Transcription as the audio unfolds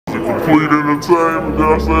complete entertainment, did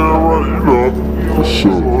I say that right? You know, for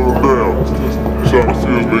sure. Down. Shout out,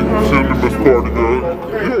 excuse me, Miss Party Girl.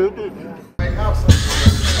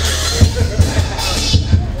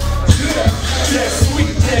 That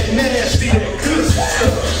sweet, that nasty, that good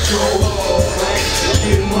stuff. Go hard,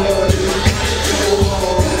 get money. Go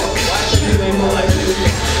hard, get money.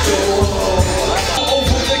 Go hard.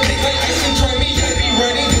 Over the cake like ice and try me. I be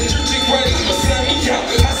ready, get your chick ready. But send me out.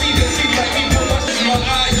 I see that she like me, but my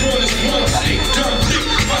eyes on this one chick. Dumb chick,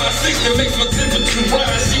 5'6", that makes my temperature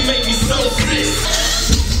rise. She make me so sick.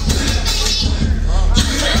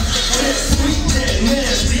 That sweet, that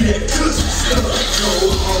nasty, that good stuff.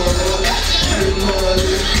 Go hard.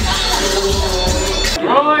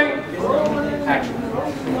 Rolling. Action.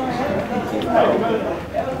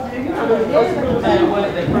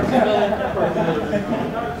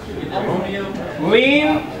 Lean.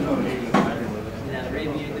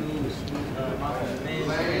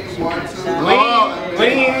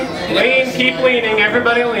 Lean. Keep leaning.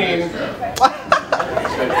 Everybody lean.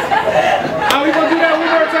 How are we gonna do that one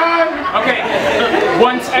more time? Okay.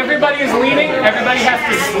 Once everybody is leaning, everybody has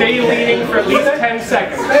to stay leaning for at least 10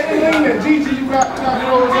 seconds. Stay leaning. Gigi, you got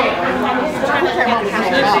yours up.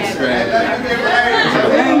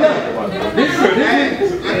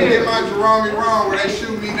 I did my Jerome wrong where they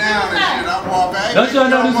shoot me down and shit. I walk back. Don't y'all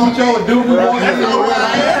know this is what y'all would do for one?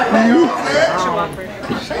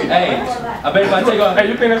 Hey, I bet if I take off. Hey,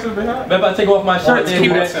 you think that's what behind? Bet if I take off my shirt, then do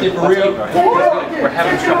that shit for real. We're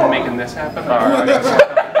having trouble making this happen.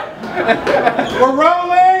 We're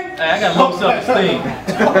rolling. Hey, I got low self-esteem.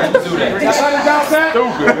 Do that.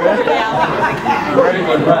 Stupid, man.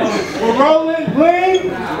 Right. We're rolling. Lean.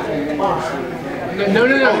 No.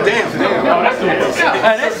 Damn. Oh, that shit was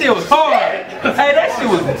Hey, that shit was hard. Hey, that shit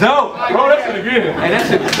was dope. Roll that shit again. Hey, that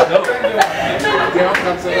shit was dope.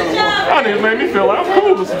 That nigga made me feel like I'm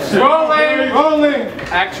cool with some shit. Rolling.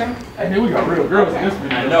 Action. Hey, here we got real girls in this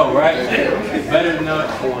video. I know, right? Better than that.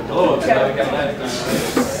 Oh, I got last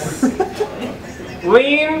time.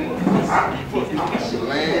 Lean.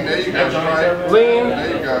 Lean. There you go. Lean.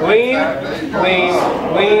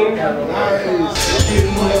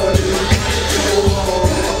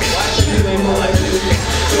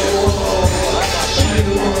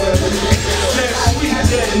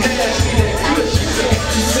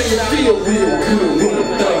 Feel real good when I'm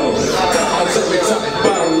down. I'll tell the top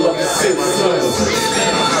bottle of the 6 suns.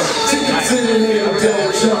 Take it to the hill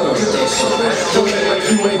downtown. Don't act like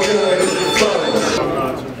you ain't done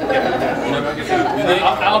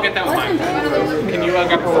I'll get that with mine. Can you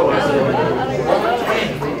get the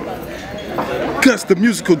Gus the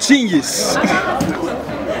musical genius.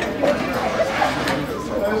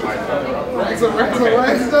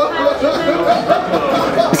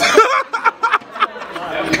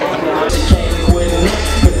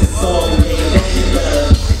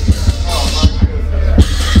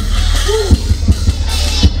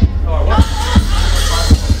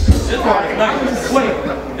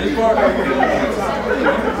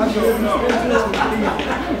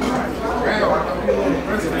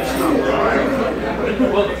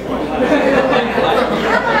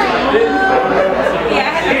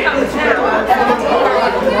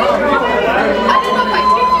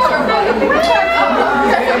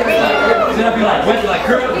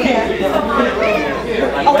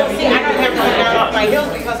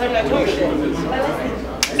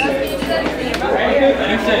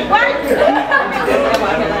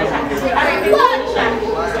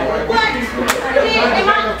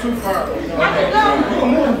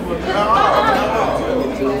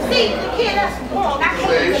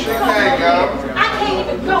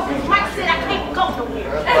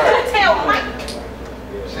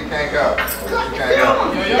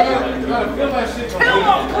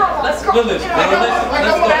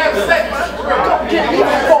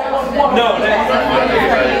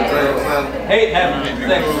 Hate having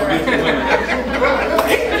sex with beautiful women.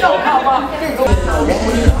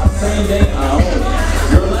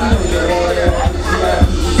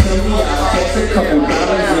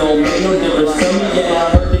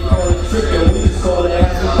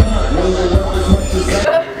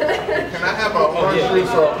 Can I have a orange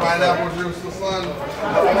juice or a pineapple juice or something?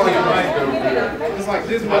 It's like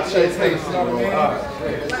this much tasty.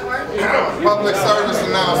 Public service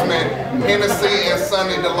announcement: Hennessy and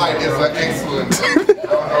Sunny Delight is an excellent.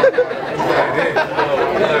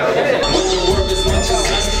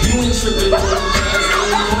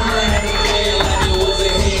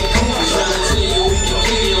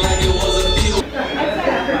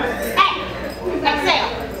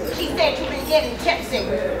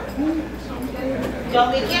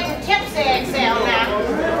 Don't be getting tipsy, Excel, now.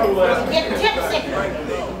 Get tipsy.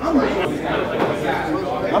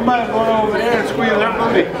 I might go over there and squeeze her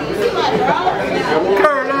booty.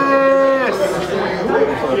 Curtis!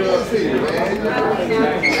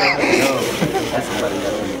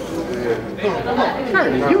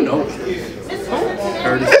 Curtis, you know.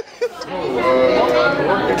 Curtis.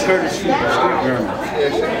 Curtis.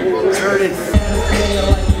 Curtis.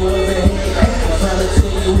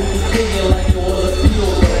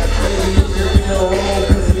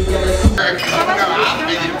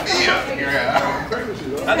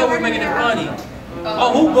 I thought we were making it funny.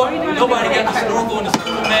 Oh, who got? Nobody got the snorkel and the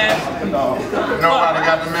scuba mask. Nobody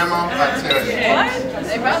got the memo? I tell you. What?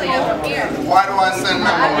 They probably have from here. Why do I send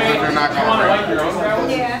memos if you're not going to read?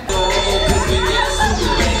 Yeah.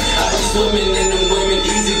 Swimming in the women,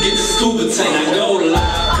 easy get the scuba tank. I go live,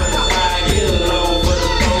 I get along for the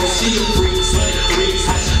phone. She a freak, freaks,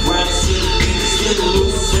 round she beats, get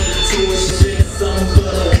loose, sweat to and shit. Something for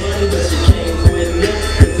the money, but she can't quit now,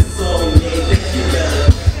 cause it's all me that you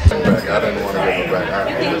got. I didn't want to go back.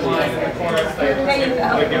 There you go.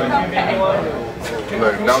 Okay.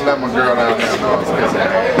 Look, don't let my girl down there know it's kissing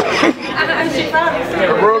She probably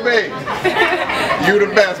Ruby, you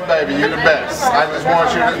the best, baby. You the best. I just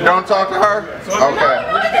want you to don't talk to her. Okay.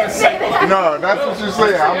 No, that's what you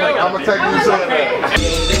said. I'm gonna take you saying that.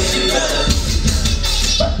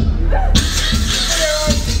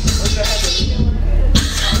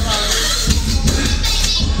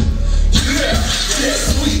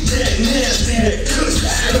 Sweet, that nasty, that good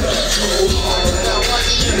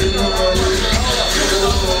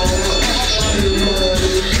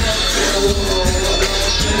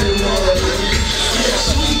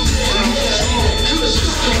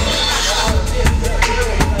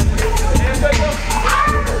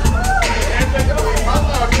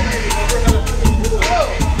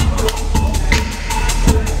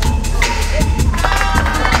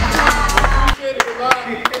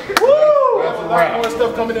More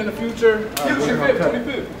stuff coming in the future. 25th.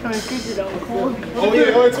 Oh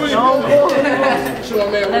yeah, 25th.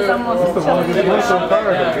 Sure, man.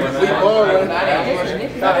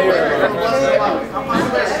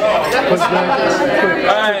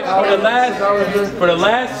 Alright, for the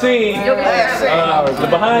last scene, the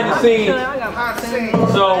behind the scenes.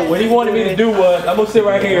 So what he wanted me to do was, I'm gonna sit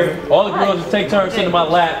right here. All the girls just take turns sitting in my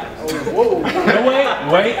lap. No,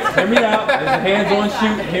 wait, hear me out. There's a hands-on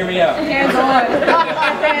shoot. Hear me out. Hands on.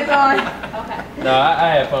 Hands on. Okay. No, I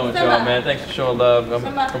had fun with y'all, man. Thanks for showing love.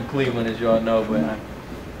 I'm from Cleveland, as y'all know, but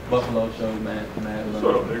Buffalo show, man. Mad love.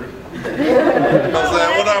 Shut up, nigga.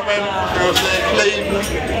 What up, baby? Girl saying Cleveland.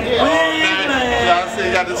 Y'all see,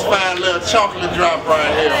 got this fine little chocolate drop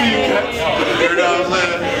right here. You know what I'm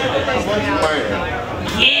saying? Man.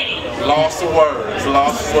 Lost the words.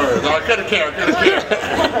 I couldn't care.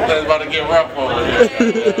 That's about to get rough over here.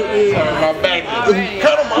 Sorry, my back.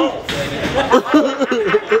 Cut them off.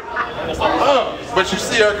 But you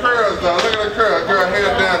see her curls though. Look at her curls. Girl,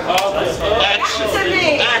 head down.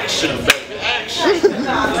 Action, baby. Action.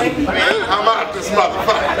 I'm out this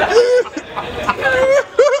motherfucker.